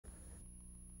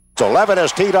So Levitt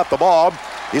has teed up the ball.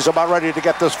 He's about ready to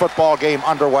get this football game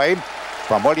underway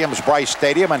from Williams-Brice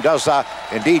Stadium, and does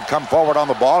indeed come forward on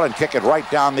the ball and kick it right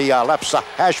down the left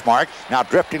hash mark. Now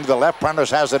drifting to the left,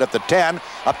 Prentiss has it at the 10,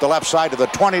 up the left side to the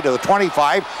 20, to the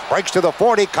 25, breaks to the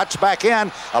 40, cuts back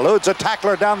in, eludes a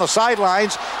tackler down the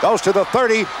sidelines, goes to the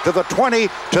 30, to the 20,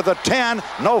 to the 10,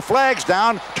 no flags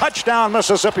down, touchdown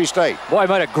Mississippi State. Boy,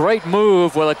 made a great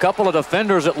move with a couple of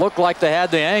defenders that looked like they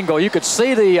had the angle. You could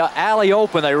see the alley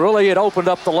open. They really had opened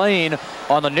up the lane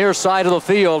on the near side of the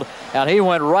field, and he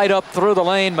went right up through the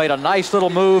lane, made a nice little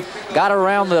move, got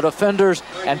around the defenders,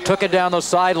 and took it down the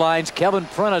sidelines. Kevin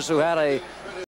Prentiss, who had a